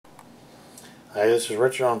Hey, this is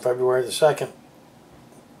Richard on February the 2nd.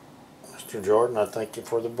 Mr. Jordan, I thank you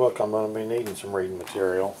for the book. I'm going to be needing some reading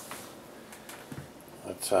material.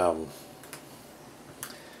 It's going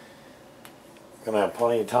to have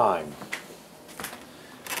plenty of time.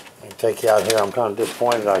 I can take you out here. I'm kind of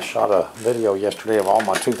disappointed. I shot a video yesterday of all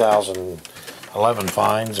my 2011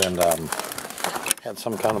 finds and had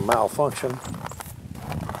some kind of malfunction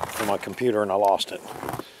on my computer and I lost it.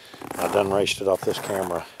 I done erased it off this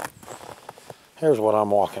camera. Here's what I'm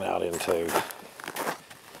walking out into.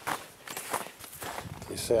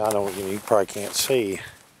 You see, you probably can't see.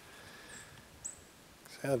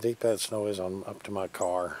 See how deep that snow is on up to my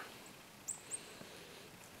car.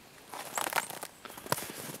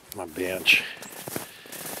 My bench.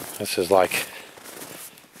 This is like,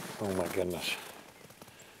 oh my goodness.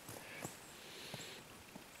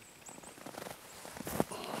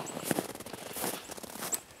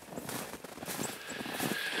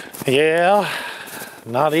 Yeah,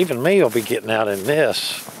 not even me will be getting out in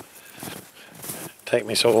this. Take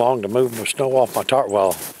me so long to move the snow off my tarp.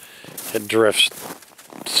 Well, it drifts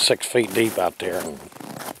 6 feet deep out there in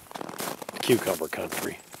cucumber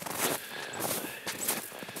country.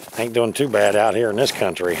 Ain't doing too bad out here in this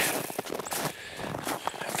country.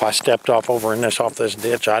 If I stepped off this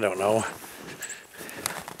ditch, I don't know.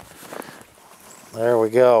 There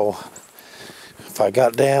we go. If I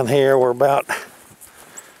got down here,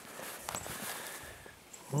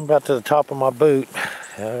 I'm about to the top of my boot.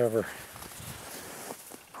 However,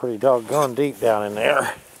 pretty doggone deep down in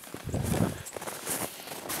there.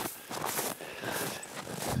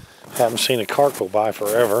 Haven't seen a cart go by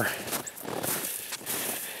forever.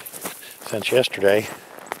 Since yesterday.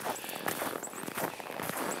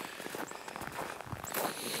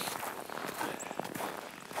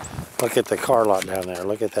 Look at the car lot down there.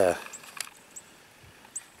 Look at that.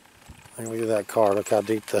 Look at that car. Look how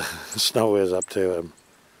deep the snow is up to him.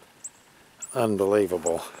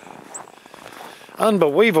 Unbelievable.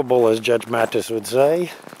 Unbelievable, as Judge Mathis would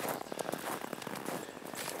say.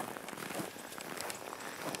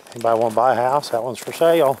 Anybody want to buy a house? That one's for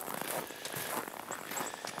sale.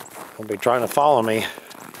 Will be trying to follow me.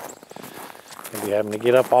 Maybe having to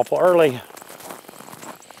get up awful early.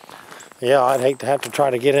 Yeah, I'd hate to have to try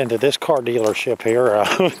to get into this car dealership here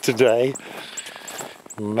today.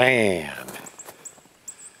 Man.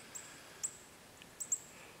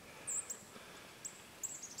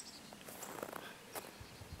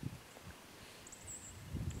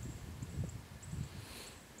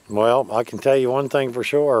 Well, I can tell you one thing for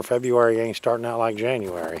sure. February ain't starting out like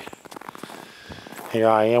January. Here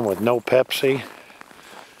I am with no Pepsi.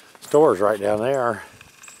 Store's right down there.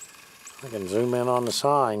 I can zoom in on the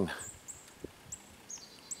sign.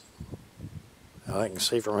 I can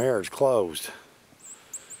see from here it's closed.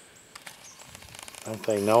 Don't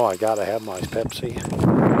they know I gotta have my Pepsi?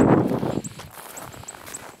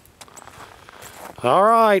 All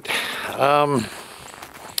right.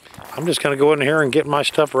 I'm just gonna go in here and get my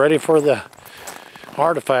stuff ready for the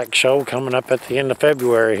artifact show coming up at the end of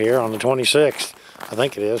February here on the 26th. I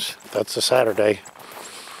think it is. That's a Saturday.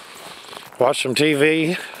 Watch some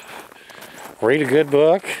TV, read a good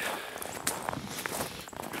book,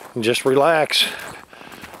 and just relax.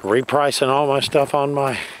 Repricing all my stuff on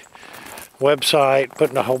my website,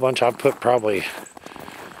 putting a whole bunch. I put probably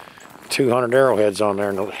 200 arrowheads on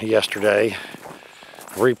there yesterday.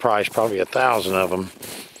 Repriced probably 1,000 of them.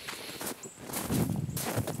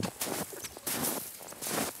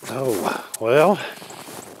 Oh, well.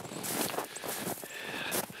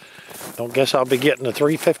 Don't guess I'll be getting the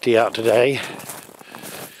 350 out today.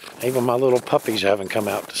 Even my little puppies haven't come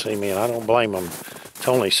out to see me, and I don't blame them. It's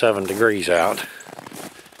only 7 degrees out.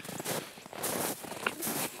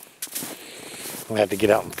 I had to get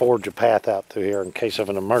out and forge a path out through here in case of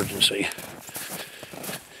an emergency.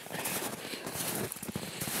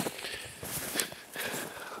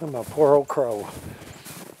 Oh, my poor old crow.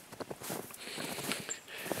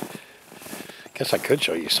 Guess I could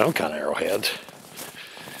show you some kind of arrowheads.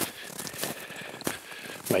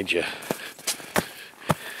 Made you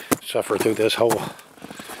suffer through this whole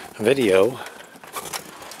video.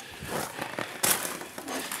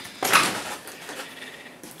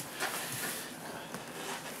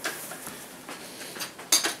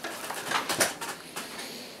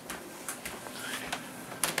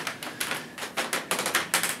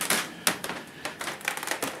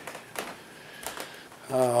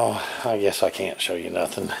 Oh, I guess I can't show you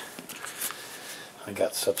nothing. I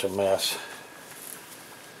got such a mess.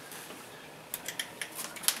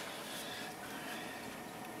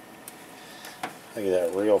 Look at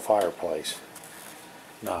that real fireplace.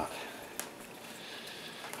 Not.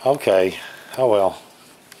 Okay. Oh well.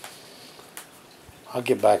 I'll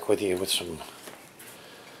get back with you with some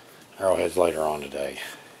arrowheads later on today.